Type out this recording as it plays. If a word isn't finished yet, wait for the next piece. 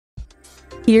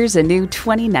Here's a new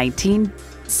 2019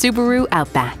 Subaru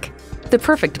Outback. The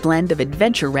perfect blend of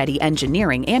adventure-ready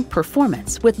engineering and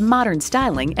performance with modern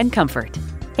styling and comfort.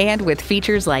 And with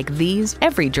features like these,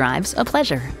 every drive's a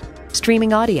pleasure.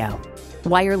 Streaming audio,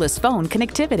 wireless phone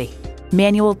connectivity,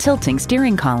 manual tilting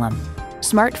steering column,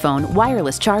 smartphone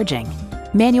wireless charging,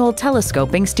 manual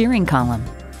telescoping steering column,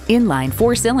 inline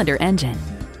 4-cylinder engine,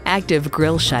 active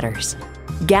grille shutters,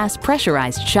 gas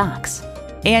pressurized shocks,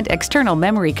 and external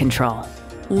memory control.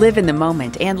 Live in the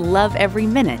moment and love every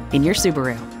minute in your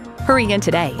Subaru. Hurry in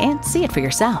today and see it for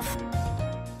yourself.